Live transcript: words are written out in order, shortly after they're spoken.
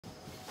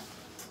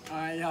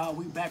Alright, y'all,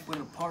 we back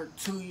with a part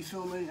 2, you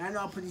feel me? I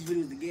know I put these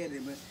videos together,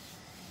 but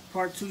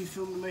part 2, you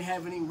feel me, may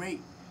have any rate.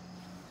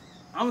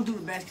 I'm gonna do the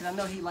best because I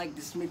know he liked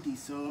the Smithy,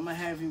 so I'm gonna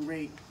have him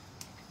rate.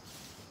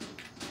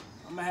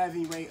 I'm gonna have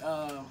him rate,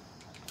 I'm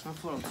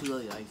feeling too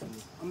early, like, for me.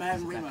 I'm gonna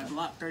have him rate my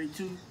Glock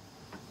 32.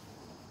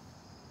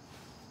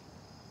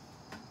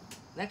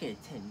 I get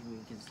a 10, you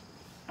mean, because...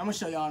 I'm gonna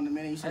show y'all in a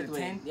minute. You said a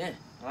 10? Yeah,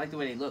 I like the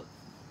way they look.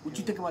 What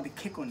you think about the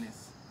kick on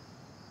this?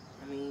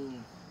 I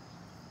mean...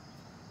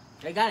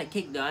 They got a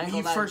kick, though. When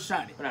you first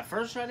shot it. When I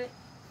first shot it,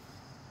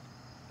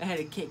 I had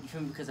a kick, you feel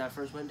me, because I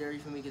first went there, you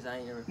feel me, because I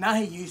ain't never... Now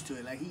he used to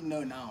it, like, he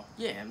know now.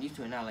 Yeah, I'm used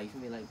to it now, like, you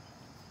feel me, like...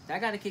 I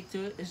got a kick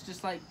to it. It's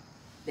just like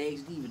the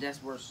XD, but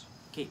that's worse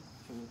kick,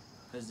 for me,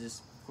 because this,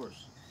 of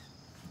course...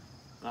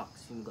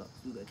 Glocks, you know, Glocks,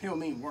 you got kick. He don't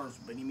mean worse,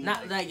 but he mean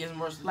not like it's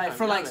worse. Like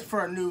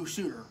for a new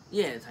shooter.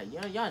 Yeah, it's like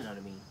y'all know what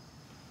I mean.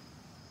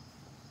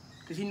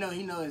 Cause he know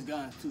his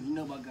guns too. He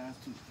know about guns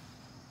too.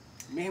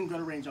 Me and him go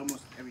to range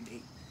almost every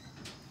day.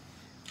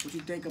 What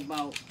you think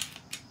about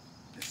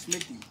the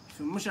Smithy?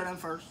 So I'm gonna show them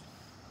first.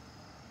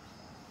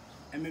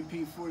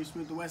 MMP 40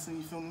 Smith & Wesson.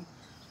 You feel me?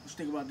 What you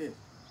think about this?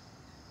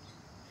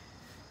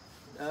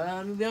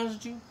 To be honest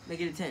with you, they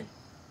get a 10.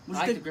 I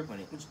like the grip on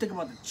it. What you think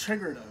about the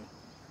trigger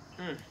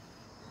though?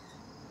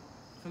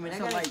 I mean,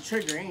 that's a light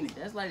trigger, ain't it?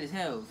 That's light as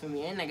hell for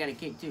me, and I got a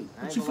kick too.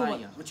 What you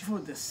feel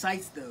with the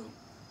sights though?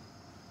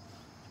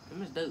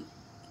 Them is dope.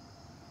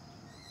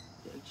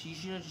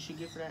 You know what you should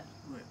get for that?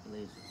 What? A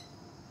laser.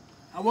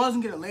 I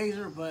wasn't get a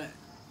laser, but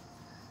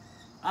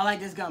I like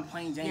this gun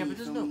plain Jane. Yeah, but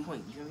there's no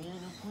point. You feel me?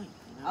 Ain't no point.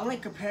 You know? I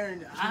like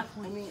comparing. I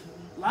mean,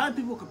 a lot of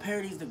people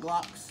compare these to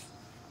Glocks,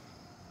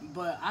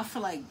 but I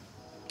feel like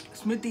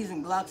Smithies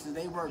and Glocks,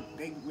 they work.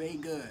 They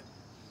good.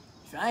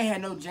 I ain't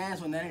had no jams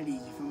with none of these.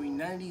 You feel me?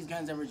 None of these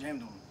guns ever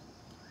jammed on.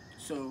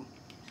 So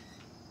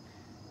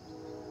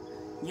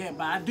yeah,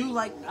 but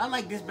I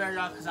like this better,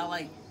 y'all, because I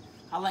like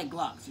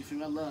Glocks. You feel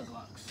me? I love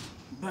Glocks.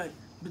 But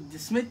the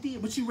Smithy,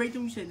 what you rate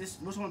them? You said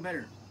which one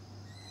better?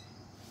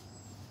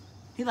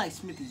 He likes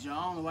Smithies, y'all.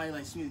 I don't know why he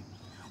likes Smithies.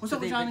 What's up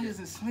with y'all niggas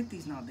and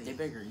Smithies nowadays? They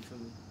bigger, you feel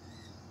me?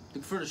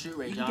 For the shoot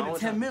range, you can get a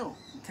 10 mil.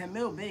 10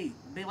 mil big.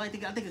 They like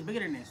I think it's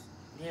bigger than this.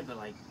 Yeah, but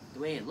like the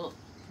way it looked,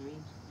 you know what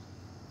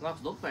I mean?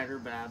 Glocks look better,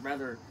 but I'd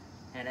rather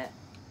have that.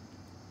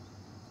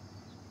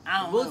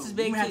 I don't know. Is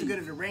big you have to go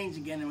to the range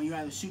again when you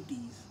have to shoot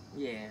these.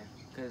 Yeah,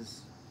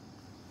 because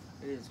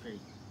it is crazy.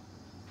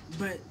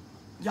 But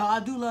y'all, I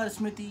do love the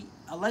Smithy.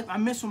 I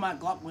miss when my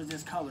Glock was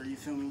this color. You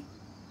feel me?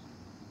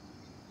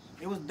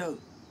 It was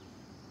dope.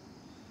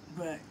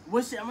 But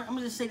I'm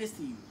gonna just say this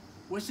to you.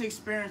 What's your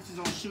experiences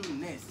on shooting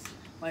this?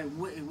 Like,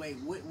 what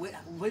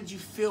did you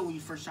feel when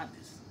you first shot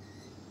this?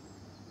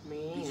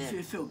 Did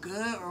you feel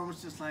good, or was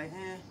it just like,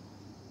 eh?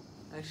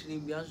 Actually,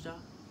 to be honest, y'all,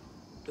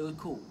 it was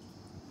cool.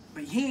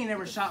 But he ain't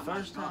never shot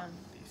first time.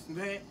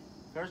 Go ahead.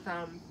 First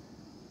time.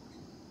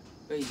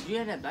 Wait, you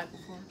had that black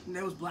before?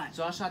 It was black.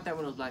 So I shot that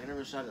when it was black. I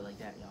never shot it like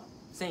that, y'all.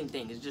 Same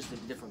thing. It's just a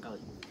different color.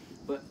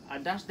 But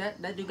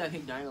that dude got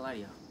kicked. I ain't gonna lie to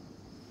y'all.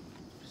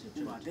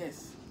 What about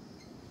this?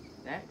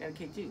 That got a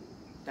kick too.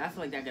 I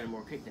feel like that got a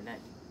more kick than that.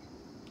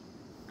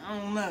 I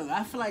don't know.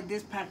 I feel like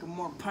this pack a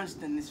more punch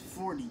than this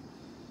 40.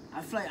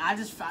 I feel like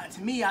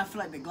to me, I feel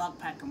like the Glock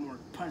pack a more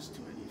punch to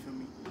it. You feel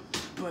me?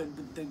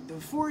 But the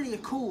 40 is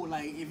cool.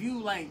 Like if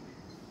you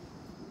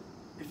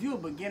a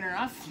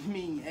beginner,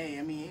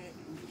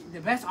 the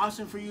best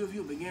option for you if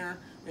you a beginner,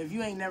 if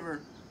you ain't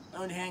never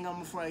owned a handgun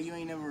before, if you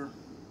ain't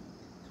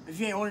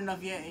old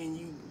enough yet,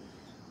 and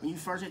when you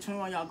first hit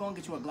 21, y'all go and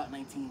get you a Glock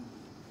 19.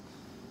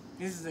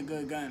 This is a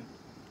good gun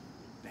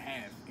to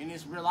have, and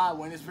it's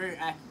reliable and it's very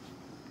accurate.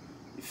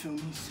 You feel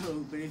me?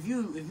 So, but if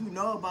you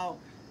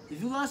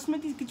love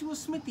Smithies, get you a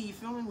Smithy. You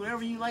feel me?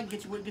 Whatever you like,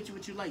 get you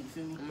what you like. You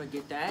feel me? I'm gonna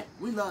get that.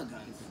 We love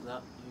guns.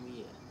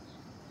 Yeah.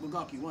 What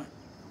Glock you want?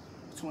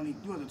 20?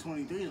 You want the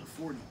 23 or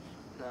 40?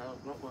 No, I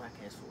don't want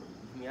that cast 40.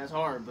 I mean, that's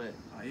hard, but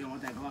you don't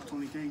want that Glock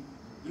 23.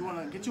 You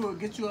wanna get you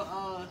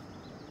a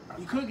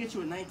you could get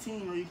you a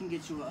 19, or you can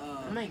get you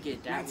a I might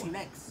get that 19X. One.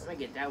 I might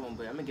get that one,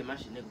 but I'm gonna get my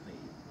shit nickel paid.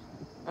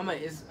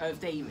 If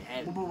they even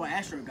have it. What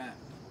Astro got?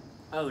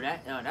 Oh,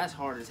 that's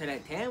hard to say.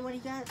 That 10 what he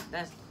got?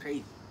 That's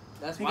crazy.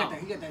 That's wild.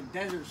 He got that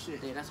desert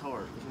shit. Yeah, that's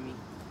hard. You feel me?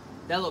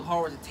 That look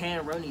hard with the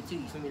 10 Roni too.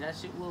 You feel me? That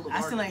shit will look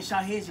hard. I still ain't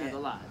shot his yet. A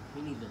lot.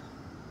 We need to.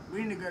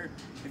 We need to go.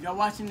 If y'all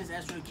watching this,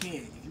 Astro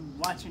Kid, if you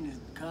watching this,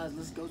 cuz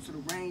let's go to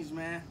the range,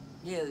 man.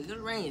 Yeah, let's go to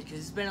the range, cause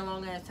it's been a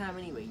long ass time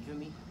anyway. You feel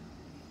me?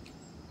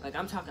 Like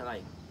I'm talking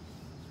like.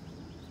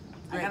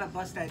 I gotta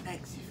bust that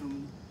X. You feel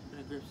me?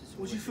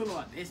 What you feel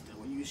about this though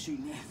when you was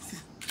shooting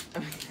this?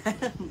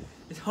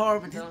 It's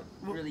hard, but don't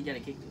really get a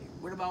kick to it.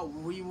 What about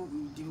would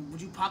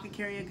you pocket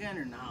carry a gun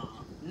or nah?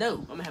 No,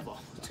 I'm gonna have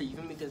all. You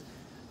feel me? Because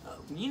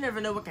you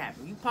never know what can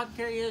happen. You pocket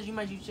carry is, you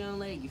might shoot your own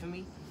leg. You feel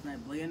me?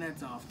 Like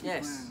bayonets off.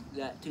 Yes,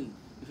 that too.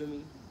 You feel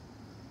me?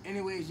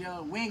 Anyways,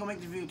 y'all, we ain't gonna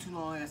make this video too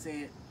long. Like I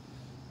said,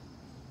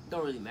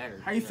 don't really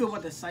matter. How you feel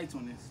about the sights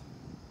on this?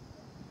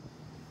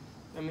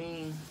 I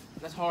mean,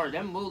 that's hard.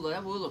 That will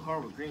look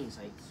hard with green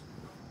sights.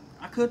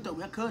 I could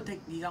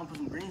take these out and put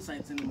some green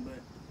sights in them, but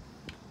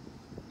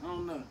I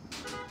don't know.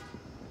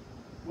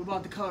 What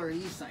about the color of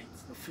these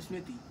sights? The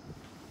Smithy.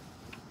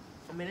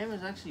 I mean, them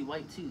is actually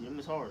white too. Them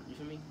is hard. You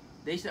feel me?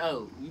 They said,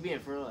 oh, you being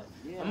for real?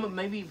 Yeah. I'm gonna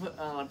maybe put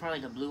probably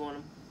like a blue on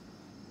them.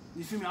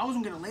 You feel me? I was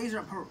gonna get a laser,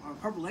 a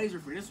purple laser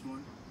for this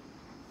one.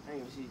 I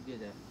didn't even see you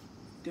did that.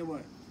 Did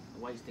what?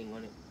 The white thing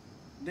on it.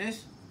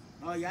 This?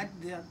 Oh yeah,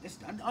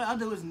 I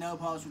do this nail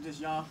polish with this,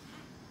 y'all.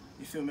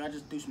 You feel me? I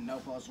just threw some nail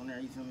polish on there.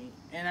 You feel me?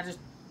 And I just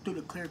threw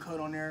the clear coat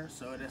on there,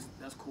 so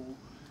that's cool.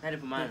 I had to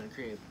put mine in the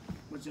crib.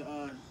 What's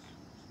your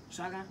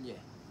shotgun?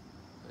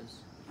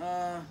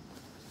 Yeah.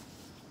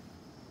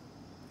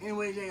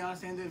 Anyways, yeah, y'all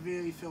stay in this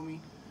video. You feel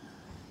me?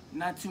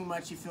 Not too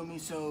much. You feel me?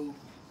 So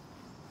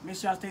make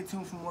sure y'all stay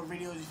tuned for more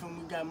videos. You feel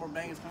me? We got more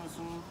bangers coming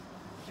soon.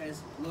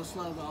 As Lil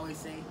Slug always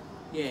say.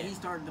 Yeah. He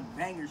started the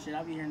banger shit.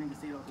 I be hearing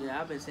niggas say it all the time.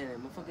 Yeah, I've been saying that.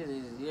 Motherfuckers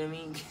is, you know what I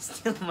mean?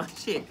 Stealing my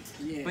shit.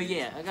 Yeah. But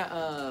yeah, I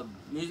got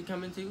music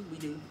coming too. We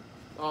do.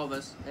 All of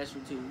us. That's for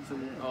two. You feel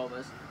me? All of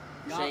us.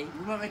 Y'all,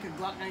 we might make a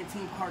Glock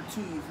 19 part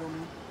 2, you feel me?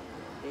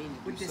 They need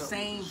to With do the something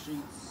same with the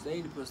streets. They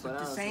need to put With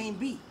the same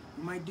beat.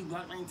 We might do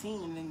Glock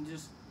 19 and then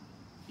just...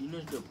 You know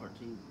it's do a part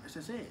 2. That's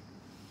just it.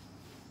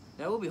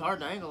 That would be hard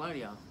though. I ain't gonna lie to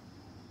y'all.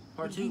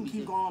 Part 2. We can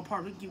keep going on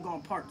parts. We can keep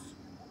going parts.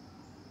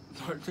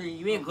 Part 3.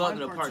 You ain't going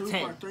to part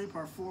 10. Part 3,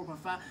 part 4, part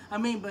 5. I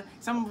mean, but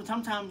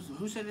sometimes,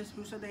 who said this?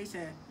 Who said that? He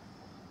said,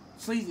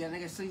 Sleazy, I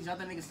think it's Sleazy. I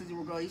think nigga Sleazy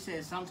will go. He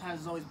said,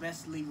 sometimes it's always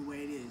best to leave it the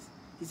way it is.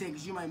 He said,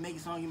 because you might make a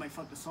song, you might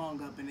fuck the song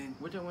up, and then...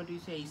 What that one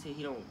dude say? He said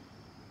he don't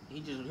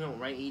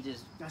write, he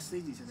just... That's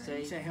Sleazy said that. Say,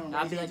 he said he don't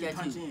I'd be like that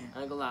punch too. in.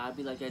 I ain't gonna lie, I'd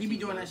be like that too. He be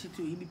doing that shit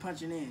too. He be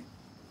punching in.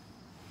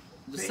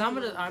 Some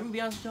of the... I'm gonna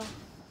be honest with y'all.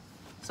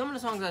 Some of the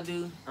songs I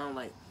do, I don't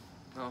like.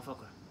 I don't fuck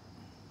with.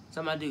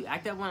 Some I do.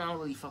 Act That One, I don't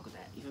really fuck with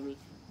that. You feel me?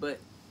 But...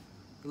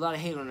 A lot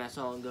of hate on that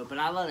song though, but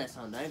I love that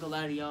song. I ain't gonna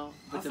lie to y'all.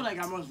 I feel like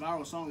our most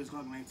viral song is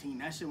Glock 19.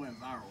 That shit went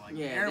viral. Like,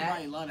 yeah,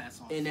 everybody love that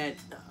song. And that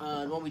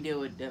the one we did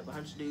with that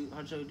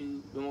Huncho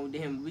dude, the one we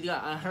did him. We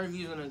got 100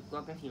 views on the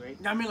Glock 19, right?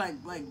 I mean, like.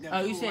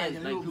 Oh, you said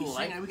like people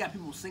like? We got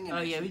people singing. Oh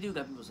yeah, shit. we do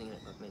got people singing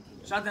that Glock 19.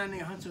 Right? Shout out to that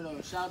nigga Hunter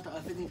though. Shout out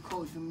to 50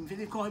 Cole.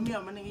 50 Cole, hit me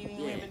up, my nigga.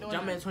 You ain't been doing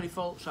Jumpman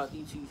 24. Shout out to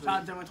you too.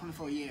 Shout out to Jumpman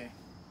 24. Yeah.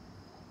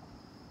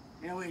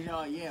 Anyways,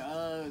 y'all,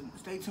 yeah.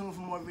 Stay tuned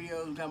for more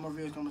videos. We got more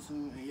videos coming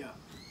soon. And yeah.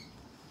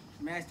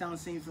 Mass down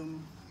scene for me.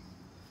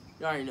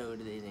 You already know what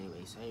it is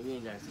anyway, so we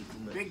ain't gotta see too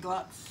much. Big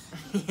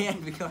Glocks. Yeah,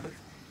 because...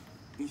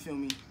 You feel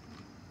me?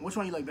 Which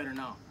one you like better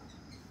now?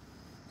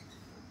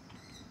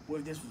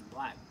 What if this was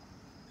black?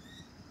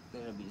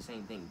 Then it'll be the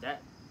same thing.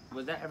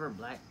 Was that ever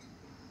black?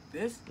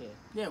 This? Yeah.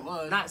 Yeah, it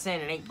was. Not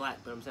saying it ain't black,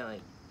 but I'm saying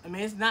like... I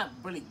mean, it's not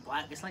really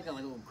black. It's like a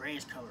little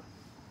grayish color.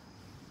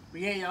 But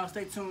yeah, y'all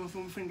stay tuned.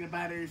 We finna get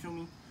about it, you feel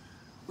me?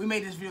 We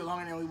made this video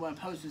longer than we want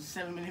to post. It's a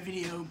 7-minute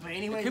video, but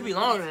anyway. It could be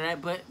longer than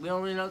that, but we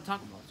don't really know what to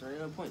talk about, so there's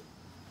no point.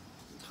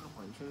 Talk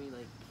about, you feel me?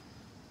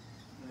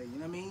 Like, you know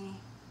what I mean?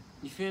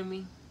 You feel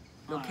me?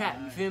 No cap,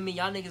 you feel me?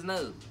 Y'all niggas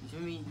know. You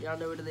feel me? Y'all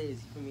know what it is.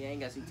 You feel me? I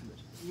ain't gotta see too much.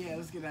 Yeah,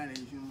 let's get out of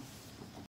here, you feel me?